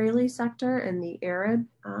Israeli sector and the Arab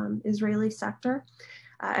Israeli sector.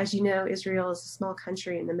 As you know, Israel is a small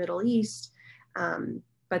country in the Middle East,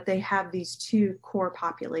 but they have these two core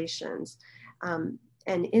populations. And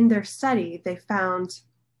in their study, they found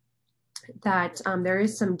that there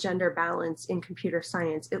is some gender balance in computer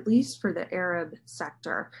science, at least for the Arab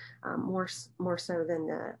sector, more so than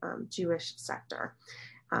the Jewish sector.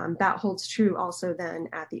 That holds true also then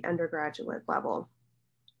at the undergraduate level.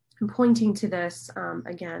 And pointing to this,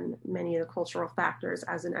 again, many of the cultural factors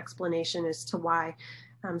as an explanation as to why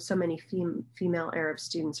so many female Arab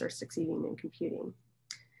students are succeeding in computing.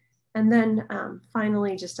 And then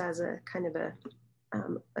finally, just as a kind of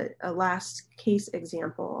a last case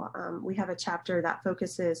example, we have a chapter that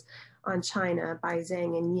focuses on China by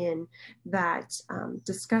Zhang and Yin that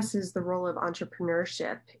discusses the role of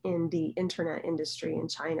entrepreneurship in the internet industry in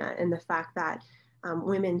China, and the fact that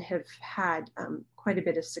women have had quite a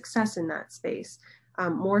bit of success in that space,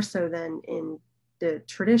 more so than in the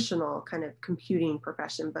traditional kind of computing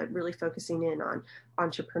profession, but really focusing in on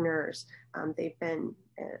entrepreneurs. They've been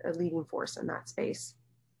a leading force in that space.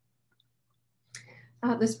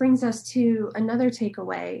 This brings us to another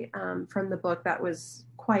takeaway from the book that was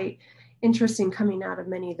quite interesting coming out of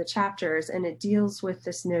many of the chapters, and it deals with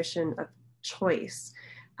this notion of choice.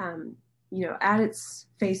 You know, at its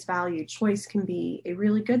face value, choice can be a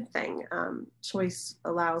really good thing. Choice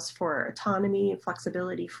allows for autonomy,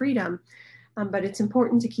 flexibility, freedom, but it's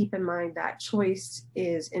important to keep in mind that choice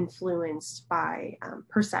is influenced by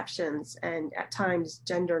perceptions and at times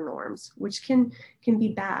gender norms, which can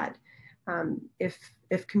be bad.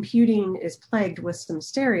 If computing is plagued with some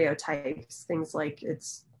stereotypes, things like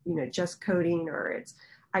it's just coding, or it's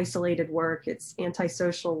isolated work, it's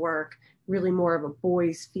antisocial work, really more of a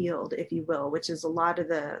boys' field, if you will, which is a lot of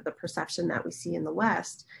the perception that we see in the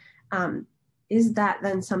West, is that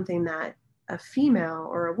then something that a female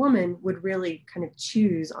or a woman would really kind of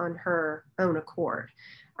choose on her own accord?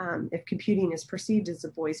 If computing is perceived as a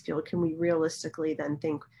boys' field, can we realistically then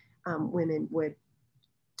think women would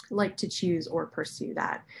like to choose or pursue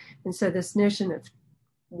that? And so this notion of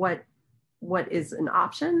what what is an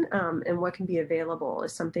option and what can be available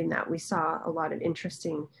is something that we saw a lot of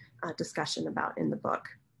interesting discussion about in the book.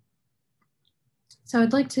 So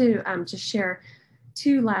I'd like to just share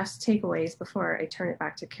two last takeaways before I turn it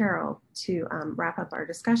back to Carol to wrap up our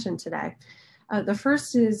discussion today. The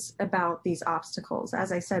first is about these obstacles.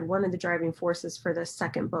 As I said, one of the driving forces for this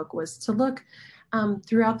second book was to look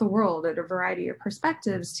throughout the world at a variety of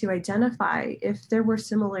perspectives to identify if there were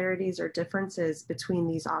similarities or differences between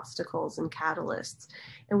these obstacles and catalysts.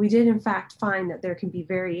 And we did in fact find that there can be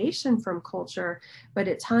variation from culture, but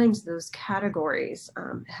at times those categories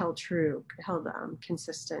held true, held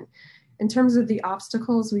consistent. In terms of the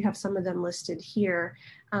obstacles, we have some of them listed here.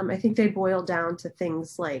 I think they boil down to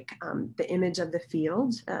things like the image of the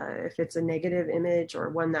field, if it's a negative image or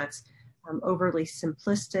one that's overly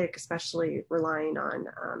simplistic, especially relying on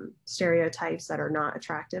stereotypes that are not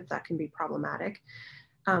attractive, that can be problematic.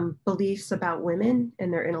 Beliefs about women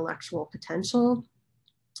and their intellectual potential,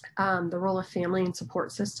 the role of family and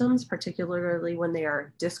support systems, particularly when they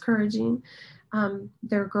are discouraging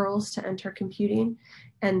their girls to enter computing.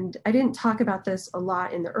 And I didn't talk about this a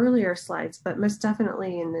lot in the earlier slides, but most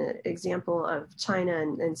definitely in the example of China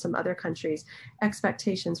and some other countries,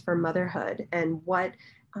 expectations for motherhood and what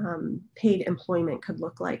paid employment could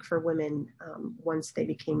look like for women once they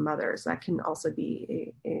became mothers. That can also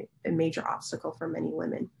be a major obstacle for many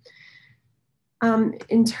women.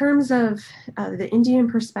 In terms of the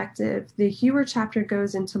Indian perspective, the Hewer chapter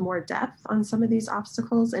goes into more depth on some of these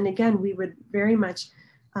obstacles. And again, we would very much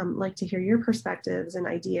like to hear your perspectives and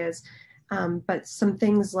ideas, but some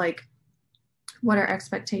things like what are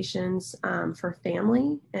expectations for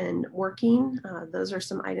family and working? Those are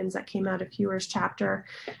some items that came out of Hewer's chapter.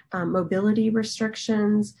 Mobility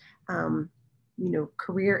restrictions,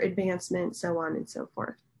 career advancement, so on and so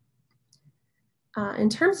forth. In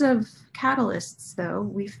terms of catalysts, though,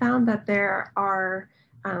 we found that there are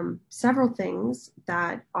several things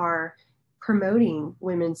that are promoting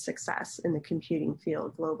women's success in the computing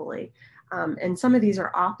field globally. And some of these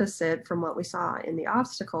are opposite from what we saw in the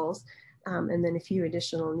obstacles, and then a few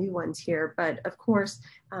additional new ones here. But of course,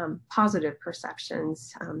 positive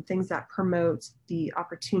perceptions, things that promote the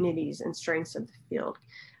opportunities and strengths of the field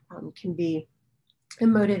can be a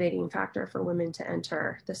motivating factor for women to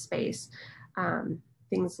enter the space.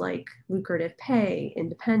 Things like lucrative pay,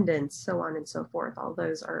 independence, so on and so forth. All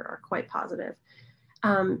those are quite positive.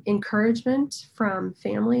 Encouragement from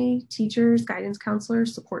family, teachers, guidance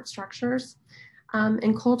counselors, support structures,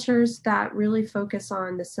 and cultures that really focus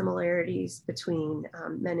on the similarities between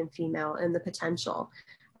men and female and the potential.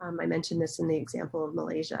 I mentioned this in the example of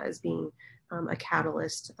Malaysia as being a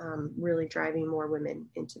catalyst, really driving more women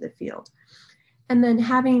into the field. And then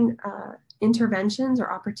having interventions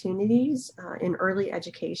or opportunities in early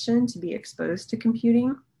education to be exposed to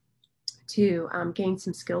computing, to gain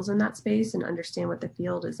some skills in that space and understand what the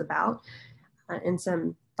field is about, and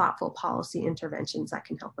some thoughtful policy interventions that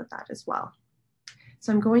can help with that as well.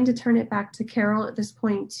 So I'm going to turn it back to Carol at this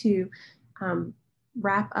point to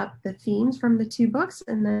wrap up the themes from the two books,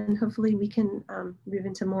 and then hopefully we can move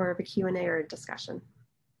into more of a Q&A or a discussion.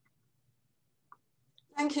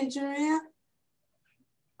 Thank you, Jeria.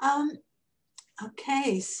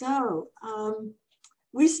 Okay, so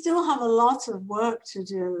we still have a lot of work to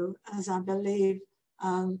do, as I believe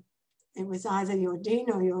it was either your dean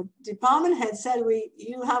or your department head said,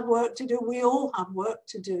 you have work to do, we all have work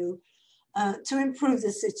to do to improve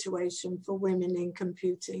the situation for women in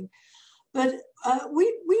computing. But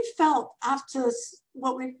we felt after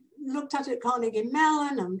what we looked at Carnegie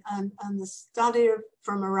Mellon and the study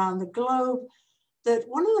from around the globe, that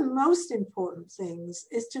one of the most important things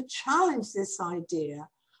is to challenge this idea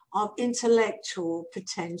of intellectual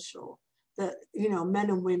potential, that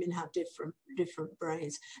men and women have different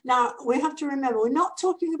brains. Now we have to remember, we're not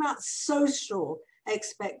talking about social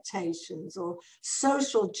expectations or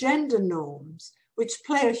social gender norms, which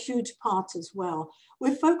play a huge part as well.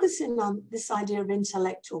 We're focusing on this idea of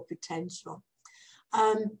intellectual potential.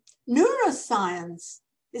 Neuroscience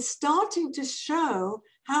is starting to show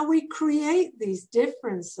how we create these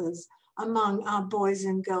differences among our boys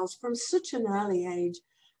and girls from such an early age.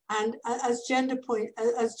 And as Jeria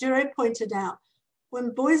pointed out,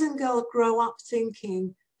 when boys and girls grow up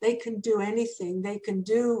thinking they can do anything, they can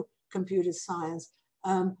do computer science,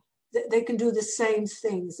 they can do the same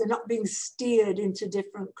things, they're not being steered into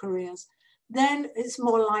different careers, then it's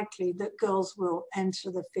more likely that girls will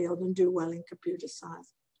enter the field and do well in computer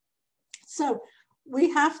science. So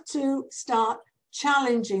we have to start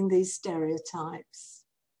challenging these stereotypes.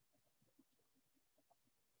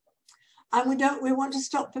 And we want to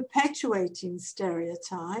stop perpetuating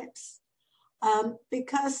stereotypes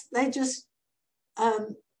because they just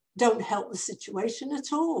don't help the situation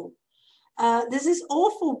at all. There's this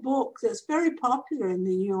awful book that's very popular in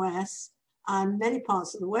the US and many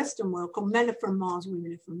parts of the Western world called Men Are From Mars,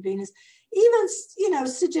 Women Are From Venus. Even, you know,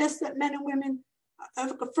 suggests that men and women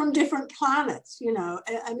are from different planets, you know.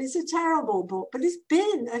 I mean, it's a terrible book, but it's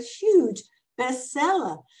been a huge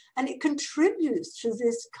bestseller, and it contributes to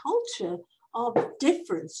this culture of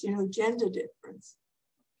difference, you know, gender difference,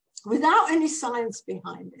 without any science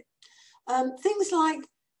behind it. Things like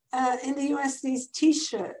in the US, these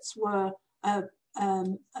T-shirts were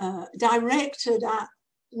directed at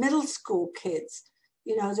middle school kids.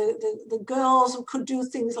 You know, the girls could do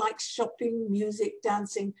things like shopping, music,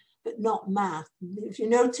 dancing, but not math. If you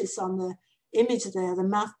notice on the image there, the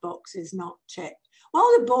math box is not checked.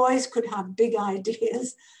 While the boys could have big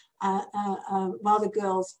ideas, while the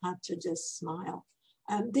girls had to just smile.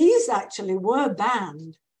 These actually were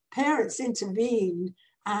banned. Parents intervened,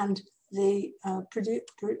 and the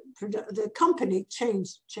company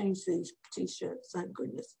changed these T-shirts, thank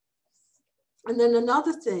goodness. And then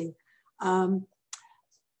another thing,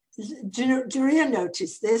 Jeria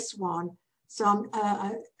noticed this one. So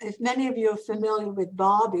if many of you are familiar with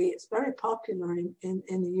Barbie, it's very popular in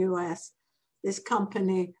the US, this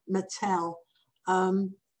company, Mattel.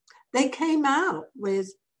 They came out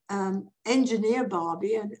with Engineer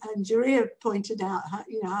Barbie, and Jeria pointed out how,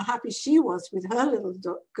 you know, how happy she was with her little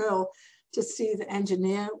girl to see the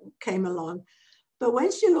engineer came along. But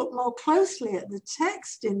when she looked more closely at the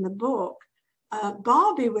text in the book,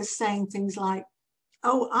 Barbie was saying things like,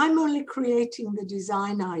 oh, I'm only creating the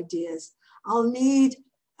design ideas. I'll need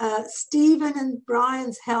Stephen and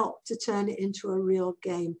Brian's help to turn it into a real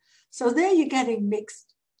game. So there you're getting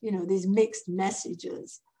mixed, you know, these mixed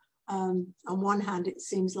messages. On one hand, it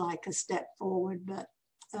seems like a step forward, but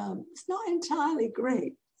it's not entirely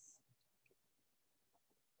great.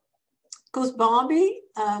 Of course, Barbie,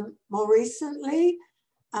 more recently,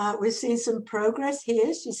 we've seen some progress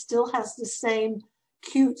here. She still has the same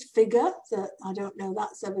cute figure that I don't know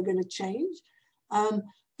that's ever going to change.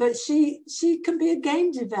 But she can be a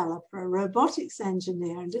game developer, a robotics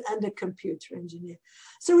engineer, and a computer engineer.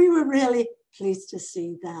 So we were really pleased to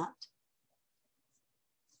see that.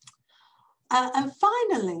 And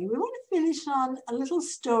finally, we want to finish on a little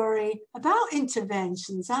story about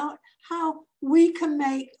interventions, how we can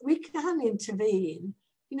intervene.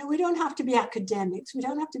 You know, we don't have to be academics, we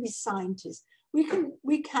don't have to be scientists. We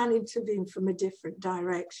can intervene from a different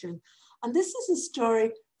direction. And this is a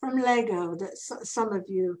story from Lego that some of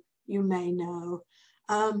you may know.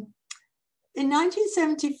 In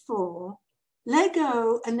 1974,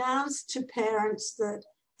 Lego announced to parents that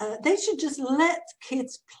they should just let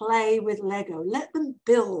kids play with Lego, let them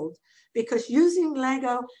build, because using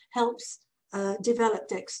Lego helps develop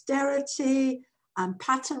dexterity and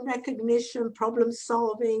pattern recognition, problem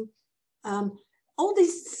solving, all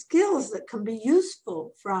these skills that can be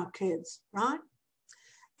useful for our kids, right?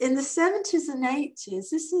 In the 70s and 80s,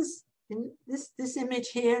 this is in this image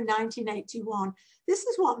here, 1981, this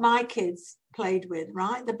is what my kids played with,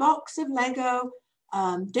 right? The box of Lego,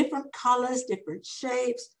 different colors, different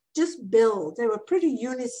shapes, just build. They were pretty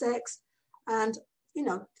unisex, and you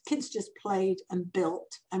know, kids just played and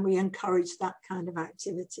built, and we encouraged that kind of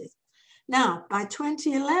activity. Now, by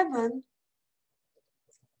 2011,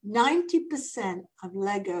 90% of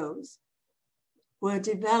Legos were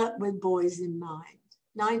developed with boys in mind,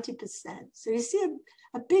 90%. So you see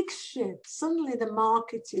a big shift. Suddenly the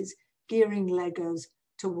market is gearing Legos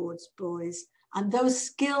towards boys. And those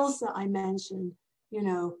skills that I mentioned, you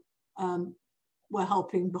know, were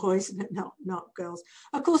helping boys, but not girls.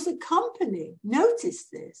 Of course, the company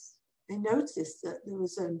noticed this. They noticed that there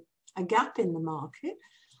was a gap in the market,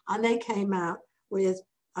 and they came out with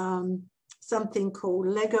something called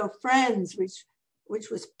Lego Friends, which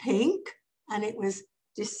was pink, and it was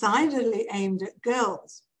decidedly aimed at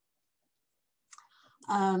girls,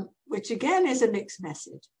 which again is a mixed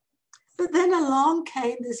message. But then along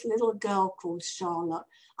came this little girl called Charlotte,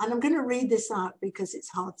 and I'm going to read this out because it's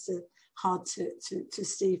hard to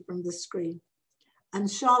see from the screen.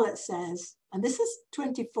 And Charlotte says, and this is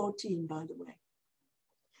 2014, by the way.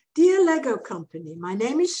 Dear Lego Company, my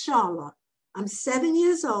name is Charlotte. I'm 7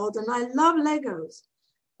 years old and I love Legos,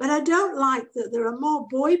 but I don't like that there are more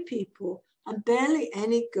boy people and barely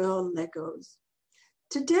any girl Legos.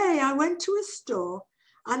 Today I went to a store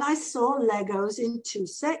and I saw Legos in two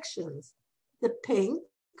sections, the pink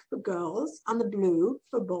for girls and the blue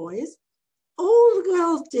for boys. All the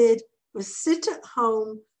girls did was sit at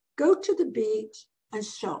home, go to the beach and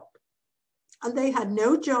shop. And they had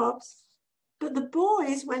no jobs, but the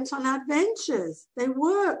boys went on adventures. They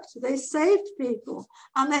worked, they saved people,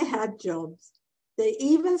 and they had jobs. They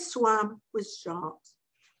even swam with sharks.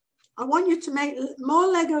 I want you to make more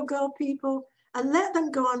Lego girl people and let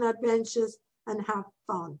them go on adventures and have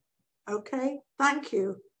fun. Okay? Thank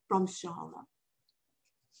you from Charlotte.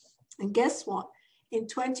 And guess what? In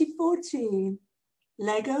 2014,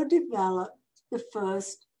 Lego developed the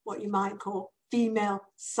first, what you might call, female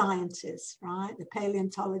scientist, right? The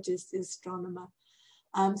paleontologist, the astronomer.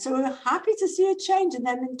 So we were happy to see a change. And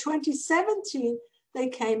then in 2017, they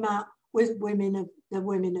came out with the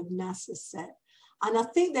Women of NASA set. And I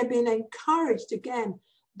think they've been encouraged again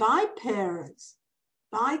by parents,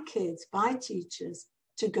 by kids, by teachers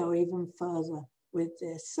to go even further with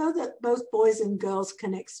this so that both boys and girls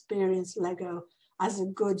can experience Lego as a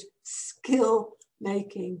good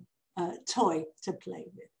skill-making toy to play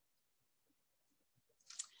with.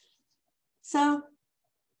 So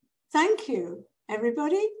thank you,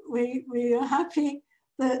 everybody. We are happy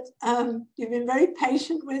that you've been very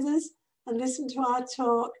patient with us and listened to our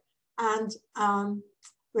talk. And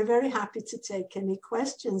we're very happy to take any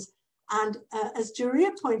questions. And as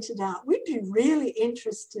Jeria pointed out, we'd be really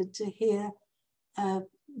interested to hear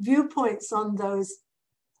viewpoints on those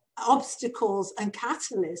obstacles and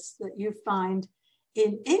catalysts that you find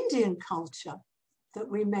in Indian culture that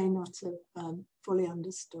we may not have fully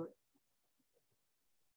understood.